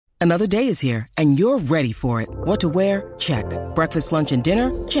Another day is here, and you're ready for it. What to wear? Check. Breakfast, lunch, and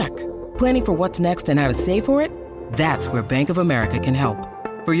dinner? Check. Planning for what's next and how to save for it? That's where Bank of America can help.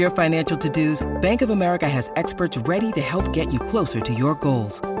 For your financial to-dos, Bank of America has experts ready to help get you closer to your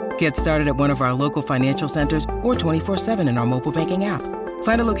goals. Get started at one of our local financial centers or 24/7 in our mobile banking app.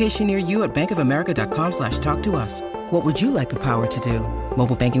 Find a location near you at bankofamerica.com/talktous. What would you like the power to do?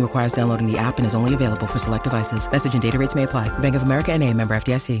 Mobile banking requires downloading the app and is only available for select devices. Message and data rates may apply. Bank of America N.A., member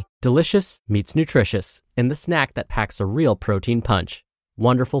FDIC. Delicious meets nutritious in the snack that packs a real protein punch.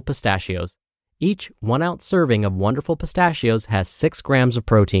 Wonderful Pistachios. Each 1-ounce serving of Wonderful Pistachios has 6 grams of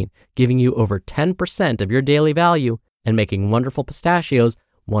protein, giving you over 10% of your daily value and making Wonderful Pistachios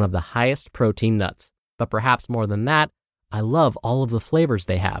one of the highest protein nuts. But perhaps more than that, I love all of the flavors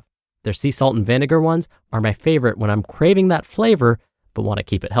they have. Their sea salt and vinegar ones are my favorite when I'm craving that flavor but want to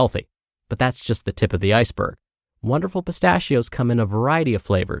keep it healthy. But that's just the tip of the iceberg. Wonderful Pistachios come in a variety of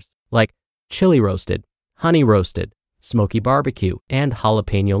flavors, like chili roasted, honey roasted, smoky barbecue, and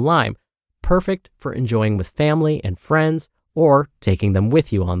jalapeno lime, perfect for enjoying with family and friends or taking them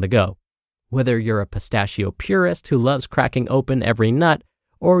with you on the go. Whether you're a pistachio purist who loves cracking open every nut,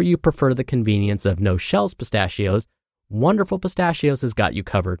 or you prefer the convenience of no-shells pistachios, Wonderful Pistachios has got you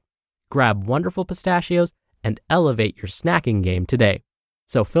covered. Grab Wonderful Pistachios and elevate your snacking game today.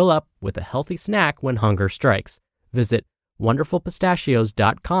 So fill up with a healthy snack when hunger strikes. Visit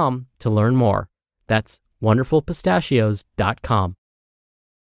wonderfulpistachios.com to learn more. That's wonderfulpistachios.com.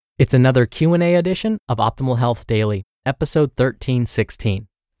 It's another Q&A edition of Optimal Health Daily, episode 1316,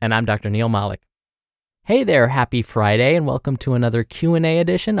 and I'm Dr. Neil Malik. Hey there, happy Friday, and welcome to another Q&A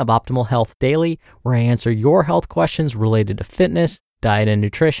edition of Optimal Health Daily, where I answer your health questions related to fitness, diet and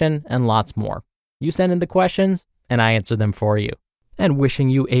nutrition, and lots more. You send in the questions, and I answer them for you. And wishing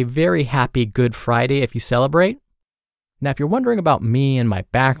you a very happy Good Friday if you celebrate. Now, if you're wondering about me and my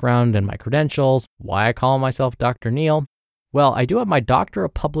background and my credentials, why I call myself Dr. Neil, well, I do have my Doctor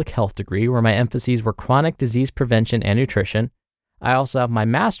of Public Health degree where my emphases were chronic disease prevention and nutrition. I also have my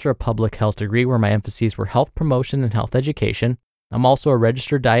Master of Public Health degree where my emphases were health promotion and health education. I'm also a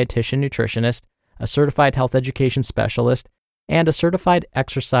registered dietitian nutritionist, a certified health education specialist, and a certified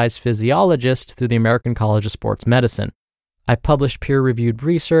exercise physiologist through the American College of Sports Medicine. I've published peer-reviewed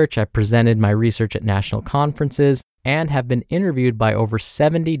research, I've presented my research at national conferences, and have been interviewed by over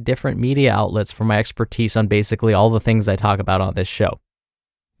 70 different media outlets for my expertise on basically all the things I talk about on this show.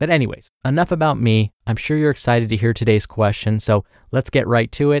 But anyways, enough about me. I'm sure you're excited to hear today's question, so let's get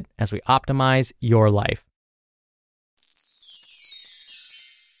right to it as we optimize your life.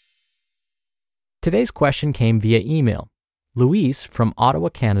 Today's question came via email. Louise from Ottawa,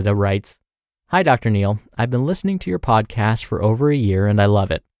 Canada writes, "Hi, Dr. Neil. I've been listening to your podcast for over a year and I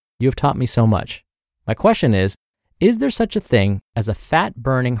love it. You have taught me so much. My question is there such a thing as a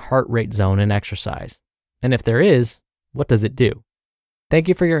fat-burning heart rate zone in exercise? And if there is, what does it do? Thank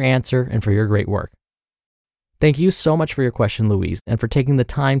you for your answer and for your great work." Thank you so much for your question, Louise, and for taking the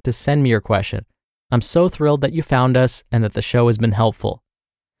time to send me your question. I'm so thrilled that you found us and that the show has been helpful.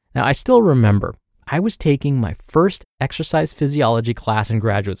 Now, I still remember I was taking my first exercise physiology class in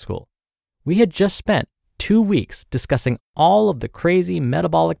graduate school. We had just spent 2 weeks discussing all of the crazy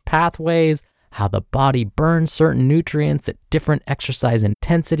metabolic pathways, how the body burns certain nutrients at different exercise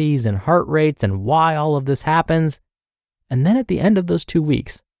intensities and heart rates, and why all of this happens. And then at the end of those 2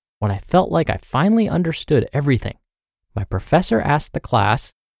 weeks, when I felt like I finally understood everything, my professor asked the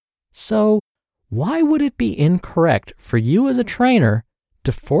class, "So why would it be incorrect for you as a trainer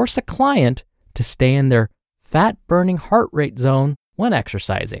to force a client to stay in their fat-burning heart rate zone when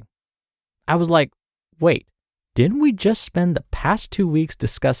exercising?" I was like, wait, didn't we just spend the past 2 weeks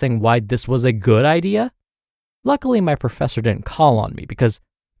discussing why this was a good idea? Luckily, my professor didn't call on me because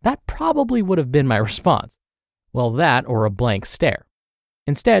that probably would have been my response. Well, that or a blank stare.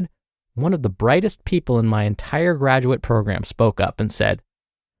 Instead, one of the brightest people in my entire graduate program spoke up and said,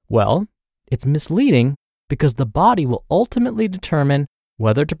 "Well, it's misleading because the body will ultimately determine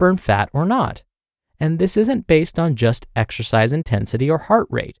whether to burn fat or not. And this isn't based on just exercise intensity or heart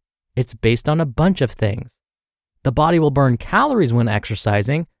rate. It's based on a bunch of things. The body will burn calories when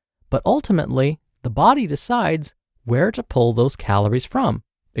exercising, but ultimately, the body decides where to pull those calories from.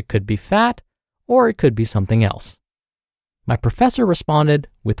 It could be fat, or it could be something else." My professor responded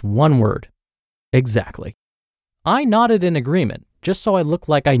with one word: exactly. I nodded in agreement, just so I looked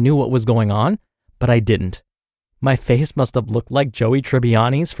like I knew what was going on, but I didn't. My face must have looked like Joey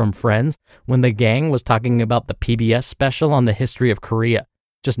Tribbiani's from Friends when the gang was talking about the PBS special on the history of Korea,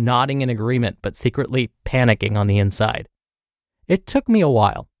 just nodding in agreement but secretly panicking on the inside. It took me a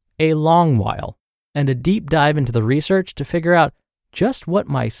while, a long while, and a deep dive into the research to figure out just what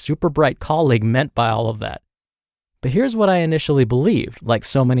my super bright colleague meant by all of that. But here's what I initially believed, like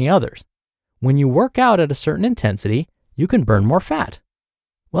so many others. When you work out at a certain intensity, you can burn more fat.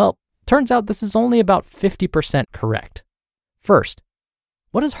 Well, turns out this is only about 50% correct. First,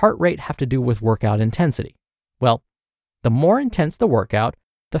 what does heart rate have to do with workout intensity? Well, the more intense the workout,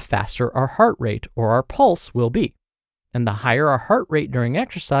 the faster our heart rate or our pulse will be. And the higher our heart rate during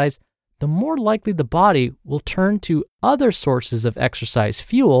exercise, the more likely the body will turn to other sources of exercise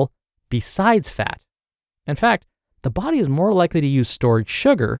fuel besides fat. In fact, the body is more likely to use stored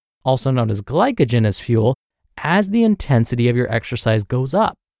sugar, also known as glycogen, as fuel as the intensity of your exercise goes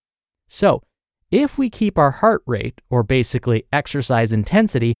up. So, if we keep our heart rate, or basically exercise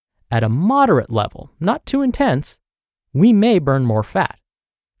intensity, at a moderate level, not too intense, we may burn more fat.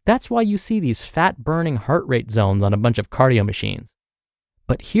 That's why you see these fat-burning heart rate zones on a bunch of cardio machines.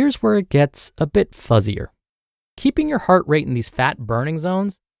 But here's where it gets a bit fuzzier. Keeping your heart rate in these fat-burning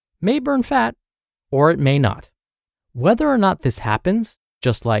zones may burn fat, or it may not. Whether or not this happens,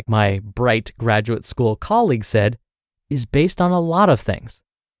 just like my bright graduate school colleague said, is based on a lot of things.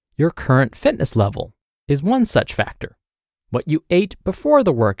 Your current fitness level is one such factor. What you ate before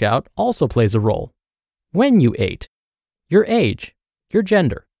the workout also plays a role. When you ate, your age, your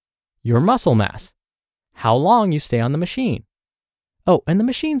gender, your muscle mass, how long you stay on the machine. Oh, and the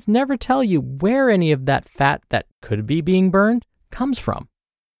machines never tell you where any of that fat that could be being burned comes from.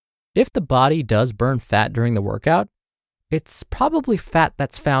 If the body does burn fat during the workout, it's probably fat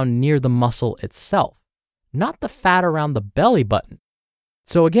that's found near the muscle itself, not the fat around the belly button.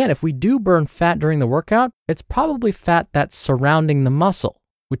 So again, if we do burn fat during the workout, it's probably fat that's surrounding the muscle,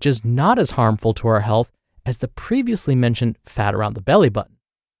 which is not as harmful to our health as the previously mentioned fat around the belly button.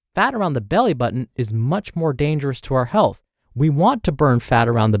 Fat around the belly button is much more dangerous to our health. We want to burn fat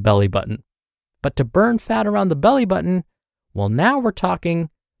around the belly button. But to burn fat around the belly button, well, now we're talking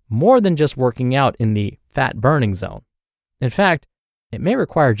more than just working out in the fat burning zone. In fact, it may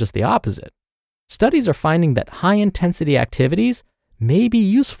require just the opposite. Studies are finding that high-intensity activities may be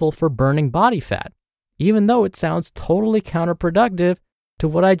useful for burning body fat, even though it sounds totally counterproductive to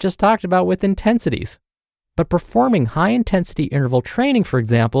what I just talked about with intensities. But performing high-intensity interval training, for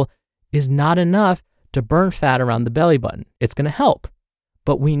example, is not enough to burn fat around the belly button. It's going to help,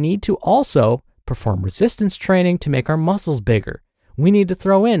 but we need to also perform resistance training to make our muscles bigger. We need to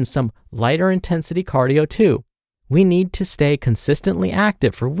throw in some lighter intensity cardio too. We need to stay consistently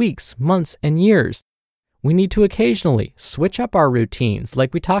active for weeks, months, and years. We need to occasionally switch up our routines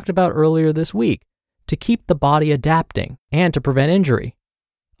like we talked about earlier this week to keep the body adapting and to prevent injury.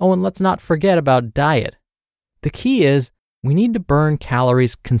 Oh, and let's not forget about diet. The key is we need to burn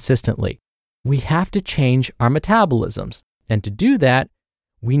calories consistently. We have to change our metabolisms, and to do that,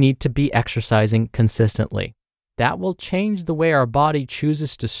 we need to be exercising consistently. That will change the way our body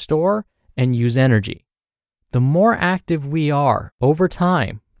chooses to store and use energy. The more active we are over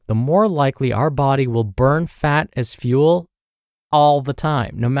time, the more likely our body will burn fat as fuel all the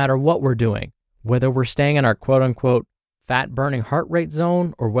time, no matter what we're doing, whether we're staying in our quote-unquote fat-burning heart rate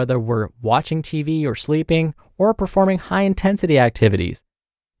zone, or whether we're watching TV or sleeping or performing high-intensity activities.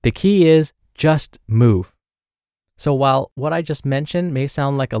 The key is just move. So while what I just mentioned may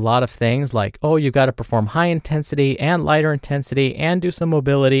sound like a lot of things like, oh, you got to perform high intensity and lighter intensity and do some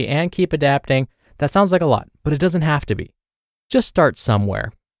mobility and keep adapting, that sounds like a lot, but it doesn't have to be. Just start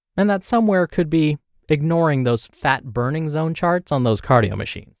somewhere. And that somewhere could be ignoring those fat burning zone charts on those cardio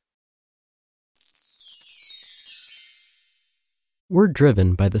machines. We're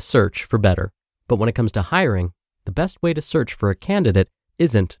driven by the search for better, but when it comes to hiring, the best way to search for a candidate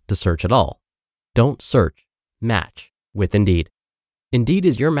isn't to search at all. Don't search, match with Indeed. Indeed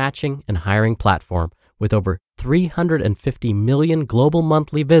is your matching and hiring platform with over 350 million global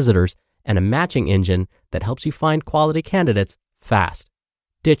monthly visitors and a matching engine that helps you find quality candidates fast.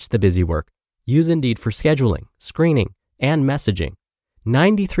 Ditch the busy work. Use Indeed for scheduling, screening, and messaging.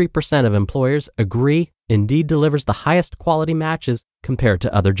 93% of employers agree Indeed delivers the highest quality matches compared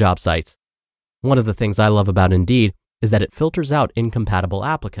to other job sites. One of the things I love about Indeed is that it filters out incompatible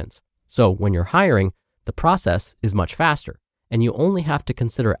applicants. So when you're hiring, the process is much faster, and you only have to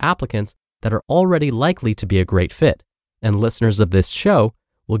consider applicants that are already likely to be a great fit. And listeners of this show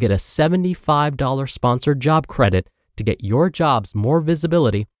will get a $75 sponsored job credit to get your jobs more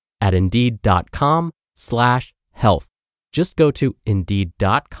visibility at Indeed.com/health. Just go to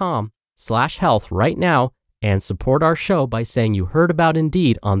Indeed.com/health right now and support our show by saying you heard about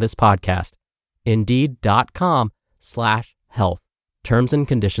Indeed on this podcast. Indeed.com/health. Terms and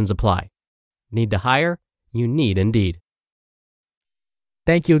conditions apply. Need to hire? You need Indeed.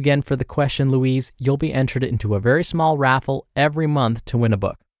 Thank you again for the question, Louise. You'll be entered into a very small raffle every month to win a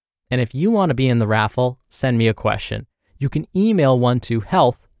book. And if you want to be in the raffle, send me a question. You can email one to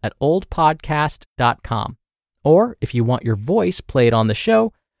health@oldpodcast.com. Or if you want your voice played on the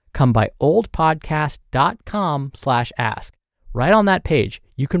show, come by oldpodcast.com/ask. Right on that page,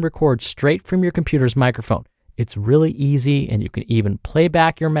 you can record straight from your computer's microphone. It's really easy, and you can even play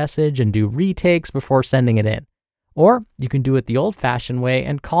back your message and do retakes before sending it in. Or you can do it the old-fashioned way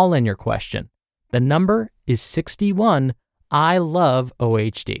and call in your question. The number is 61 I love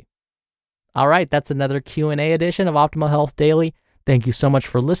OHD. All right, that's another Q&A edition of Optimal Health Daily. Thank you so much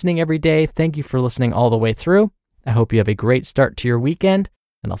for listening every day. Thank you for listening all the way through. I hope you have a great start to your weekend,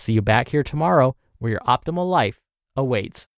 and I'll see you back here tomorrow where your optimal life awaits.